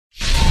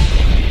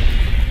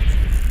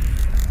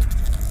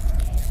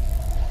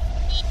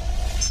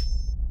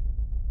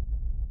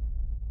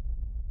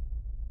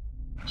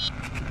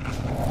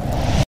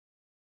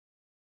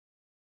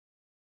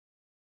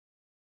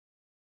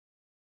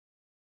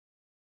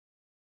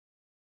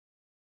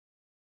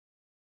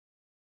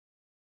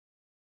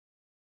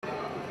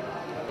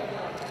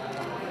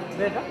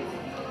Where?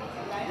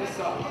 Yes,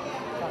 sir.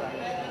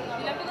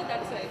 You'll have to go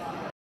that side.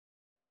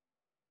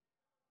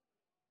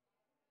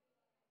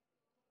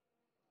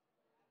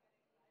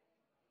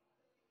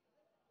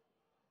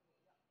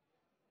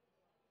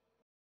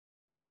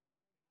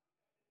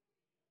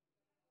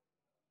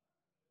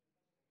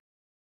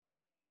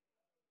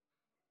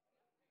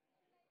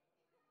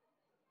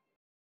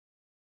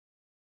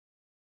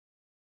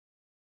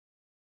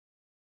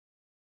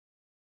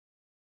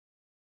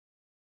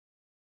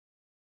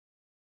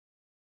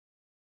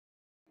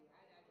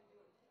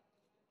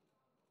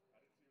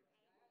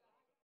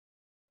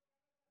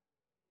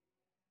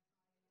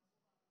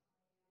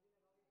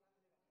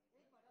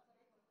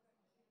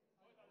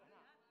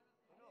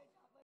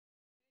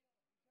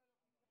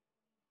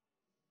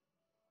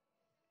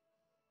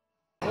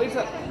 Mohit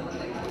sir.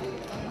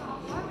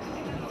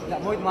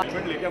 Mohit मान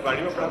लेके आप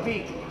गाड़ी में पड़ा अभी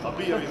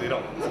अभी दे रहा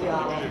हूँ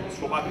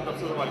उसको बात ही तब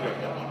से मान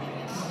गया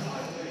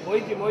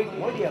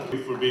Mohit here. Thank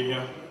you for being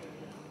here.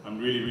 I'm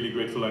really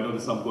grateful. I know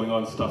there's some going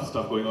on stuff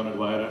going on at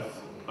YRF.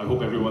 I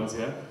hope everyone's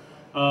here.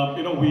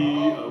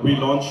 We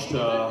launched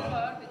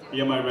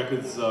EMI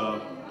Records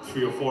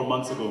 3 or 4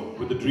 months ago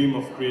with the dream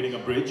of creating a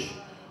bridge,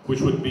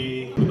 which would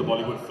be with the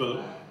Bollywood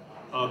film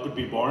could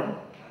be born,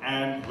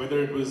 and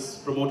whether it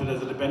was promoted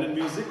as independent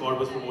music or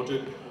was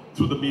promoted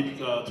through the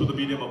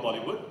medium of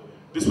Bollywood,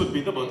 this would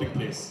be the birthing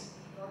place.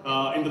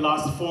 In the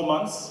last 4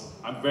 months,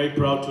 I'm very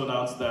proud to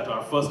announce that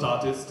our first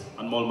artist,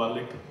 Anmoll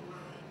Malik,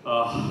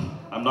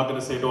 I'm not going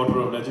to say daughter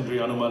of legendary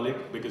Anu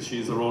Malik because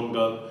she's her own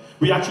girl.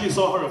 We actually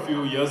saw her a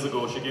few years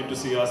ago. She came to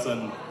see us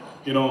and,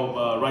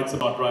 Right's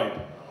About Right.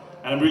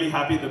 And I'm really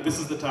happy that this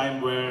is the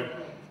time where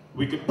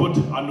we could put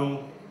Anu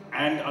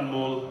and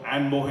Anmoll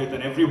and Mohit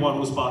and everyone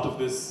who's part of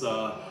this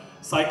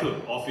cycle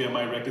of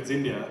EMI Records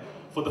India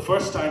for the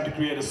first time to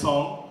create a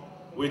song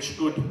which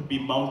could be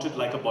mounted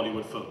like a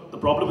Bollywood film. The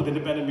problem with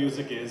independent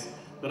music is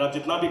that ab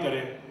jitna bhi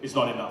kare is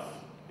not enough.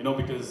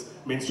 Because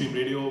mainstream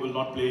radio will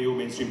not play you,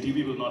 mainstream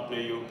TV will not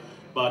play you.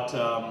 But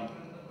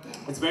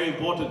it's very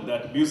important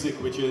that music,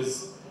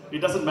 it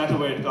doesn't matter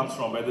where it comes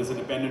from, whether it's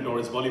independent or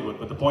it's Bollywood,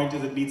 but the point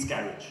is it needs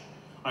carriage.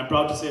 I'm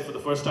proud to say for the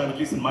first time, at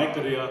least in my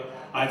career,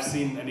 I've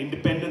seen an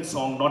independent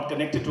song not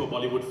connected to a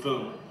Bollywood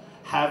film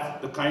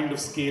have the kind of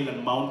scale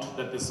and mount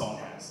that this song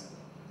has.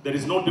 There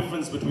is no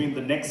difference between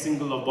the next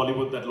single of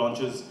Bollywood that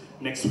launches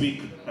next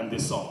week and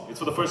this song. It's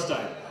for the first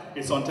time.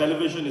 It's on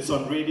television, it's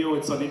on radio,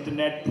 it's on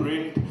internet,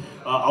 print,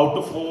 out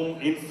of home,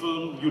 in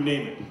film, you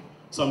name it.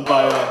 Sung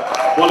by a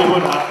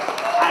Bollywood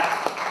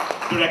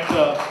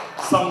director,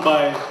 sung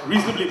by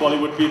reasonably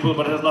Bollywood people,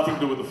 but it has nothing to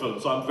do with the film.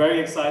 So I'm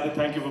very excited.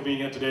 Thank you for being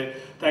here today.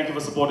 Thank you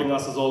for supporting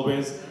us as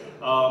always.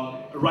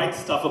 Write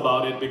stuff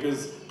about it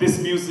because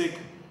this music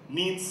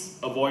needs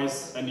a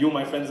voice, and you,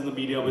 my friends in the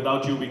media,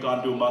 without you we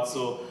can't do much.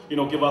 So,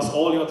 give us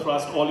all your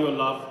trust, all your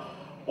love,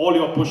 all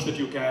your push that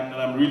you can,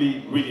 and I'm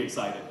really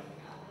excited.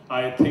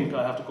 I think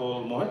I have to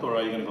call Mohit, or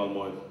are you going to call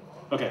Mohit?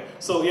 Okay,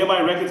 so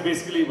EMI Records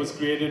basically was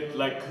created,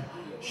 like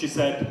she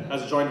said,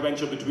 as a joint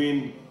venture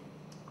between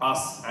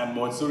us and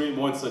Mohit Suri.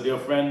 Mohit's a dear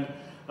friend.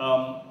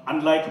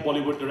 Unlike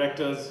Bollywood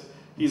directors,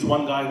 he's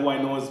one guy who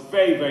I know is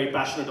very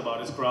passionate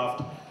about his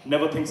craft,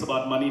 never thinks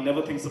about money,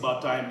 never thinks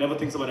about time, never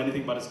thinks about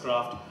anything but his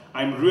craft.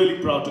 I'm really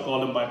proud to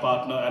call him my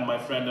partner and my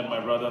friend and my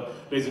brother.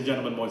 Ladies and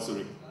gentlemen, Mohit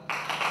Suri.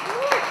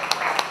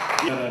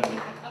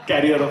 And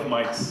carrier of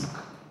mics.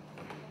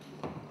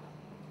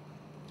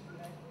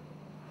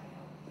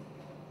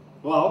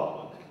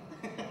 Wow.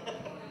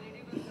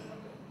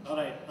 All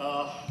right.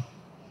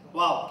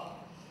 Wow.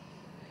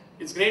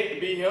 It's great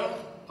to be here,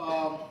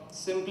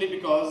 simply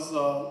because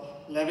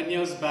 11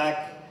 years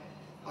back,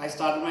 I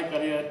started my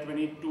career at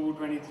 22,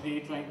 23,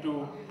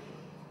 22.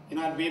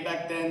 Way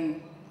back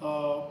then,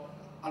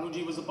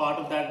 Anuji was a part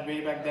of that way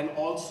back then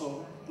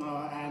also,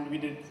 and we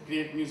did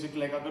great music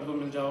like Agar Tu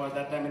Mil Jao at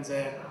that time in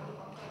Zaire,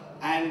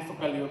 and for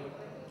Kalyug.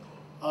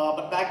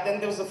 But back then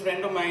there was a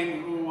friend of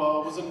mine who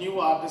was a new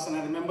artist, and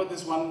I remember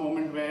this one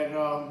moment where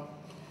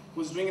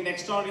who was doing an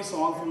extraordinary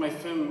song for my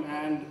film,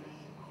 and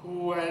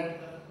who had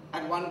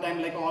at one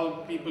time, like all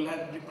people,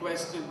 had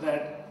requested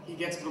that he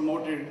gets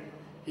promoted,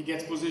 he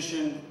gets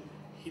positioned,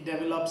 he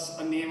develops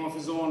a name of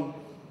his own.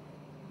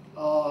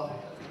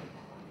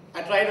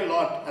 I tried a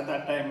lot at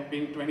that time,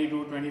 being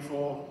 22,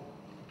 24,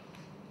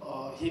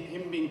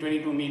 him being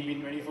 22, me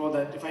being 24,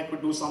 that if I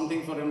could do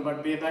something for him,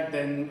 but way back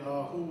then,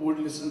 who would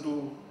listen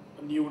to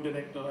a new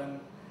director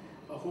and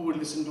who would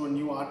listen to a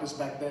new artist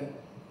back then?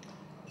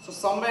 So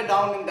somewhere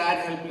down in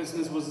that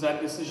helplessness was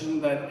that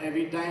decision that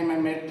every time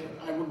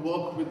I would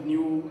work with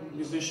new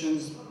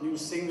musicians, new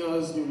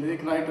singers, new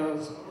lyric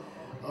writers,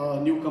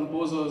 new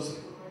composers,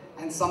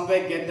 and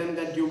somewhere get them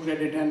that due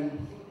credit.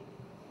 And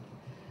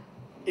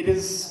it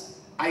is,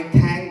 I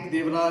thank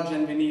Devraj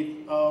and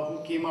Vineet,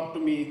 who came up to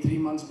me 3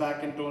 months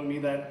back and told me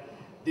that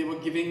they were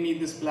giving me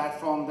this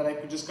platform that I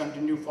could just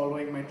continue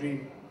following my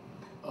dream,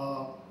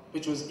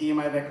 which was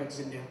EMI Records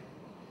India.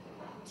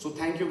 So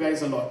thank you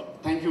guys a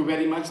lot. Thank you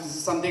very much. This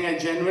is something I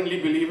genuinely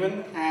believe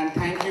in, and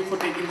thank you for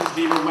taking this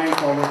dream of mine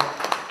forward.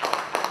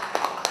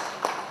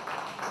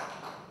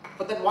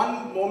 but that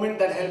one moment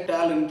that helped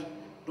talent,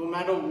 no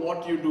matter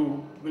what you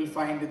do, will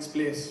find its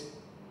place.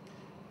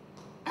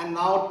 And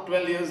now,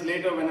 12 years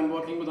later, when I'm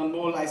working with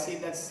Anmoll, I see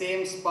that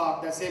same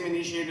spark, that same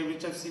initiative,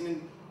 which I've seen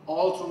in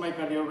all through my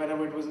career,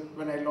 wherever it was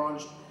when I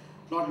launched,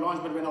 not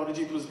launched, but when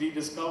Arijit was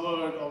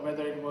rediscovered, or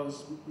whether it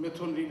was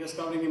Mithun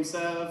rediscovering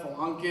himself, or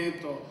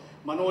Ankit, or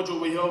Manoj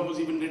over here, who's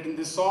even written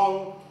this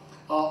song.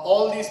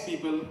 All these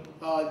people,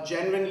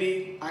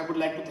 genuinely, I would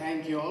like to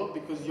thank you all,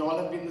 because you all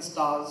have been the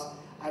stars.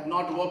 I've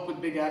not worked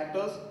with big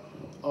actors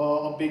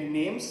or big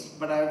names,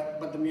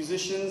 but the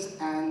musicians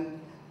and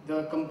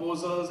the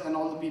composers and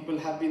all the people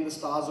have been the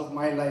stars of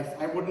my life.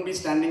 I wouldn't be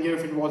standing here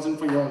if it wasn't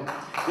for you all.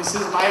 This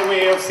is my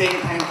way of saying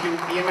thank you.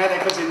 EMI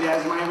Records India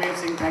is my way of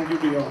saying thank you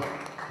to you all.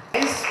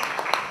 Guys,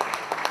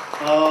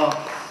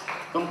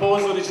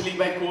 composed originally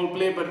by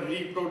Coldplay but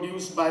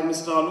reproduced by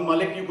Mr.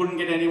 Malik. You couldn't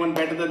get anyone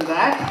better than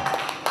that.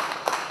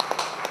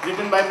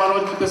 Written by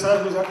Manoj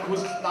sir,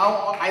 who's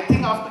now, I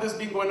think after this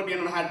being going to be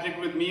on a hat trick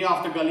with me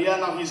after Galia,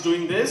 now he's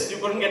doing this. You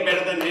couldn't get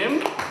better than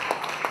him.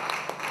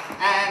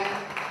 And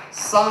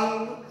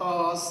sung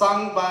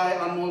by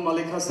Anmoll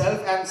Malik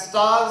herself, and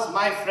stars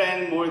my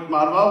friend Mohit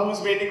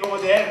who's waiting over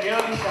there,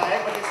 really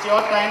shy, but it's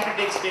your time to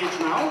take stage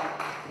now.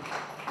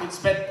 With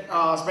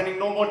spending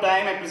no more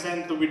time, I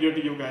present the video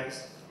to you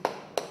guys.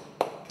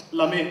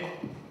 LAMHEIN.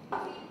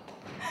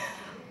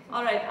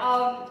 Alright,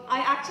 I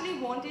actually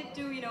wanted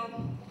to,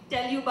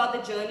 tell you about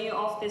the journey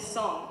of this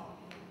song,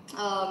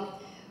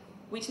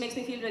 which makes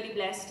me feel really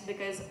blessed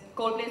because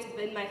Coldplay has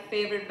been my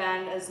favorite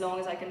band as long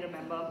as I can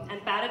remember, and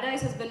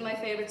Paradise has been my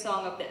favorite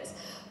song of theirs.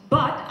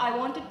 But I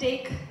want to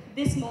take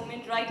this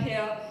moment right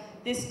here,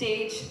 this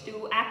stage,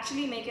 to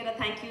actually make it a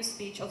thank you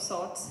speech of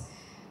sorts,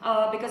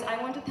 because I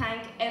want to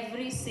thank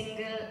every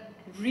single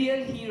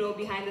real hero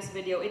behind this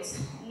video. It's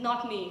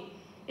not me,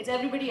 it's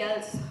everybody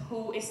else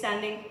who is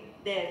standing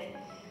there.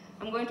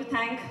 I'm going to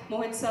thank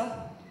Mohit sir,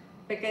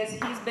 because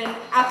he's been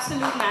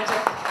absolute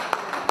magic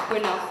to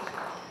enough.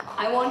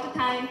 I want to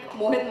thank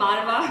Mohit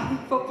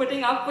for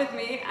putting up with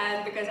me,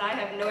 and because I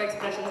have no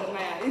expressions in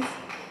my eyes.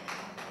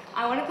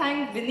 I want to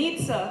thank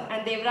Vineet sir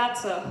and Devrat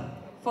sir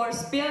for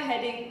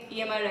spearheading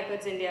EMI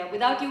Records India.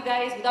 Without you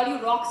guys, without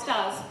you rock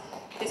stars,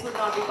 this would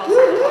not be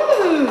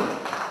possible.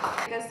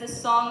 Because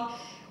this song,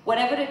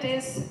 whatever it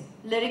is,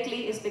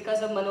 lyrically is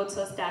because of Manoj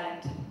sir's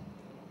talent.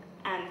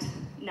 And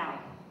now,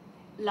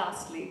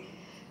 lastly,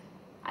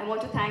 I want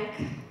to thank,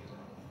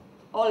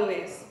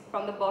 always,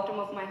 from the bottom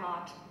of my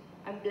heart,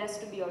 I'm blessed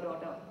to be your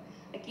daughter.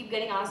 I keep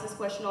getting asked this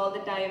question all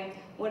the time.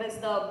 What is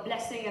the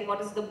blessing and what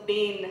is the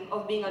bane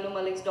of being Anu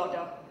Malik's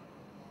daughter?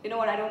 You know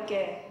what, I don't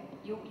care.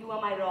 You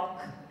are my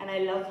rock, and I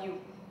love you.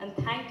 And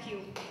thank you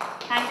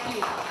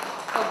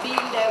for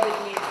being there with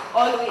me,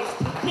 always,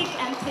 through thick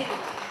and thin.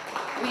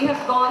 We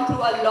have gone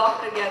through a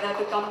lot together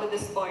to come to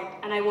this point,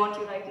 and I want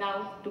you right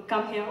now to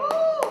come here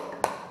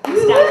and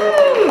stand with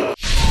me.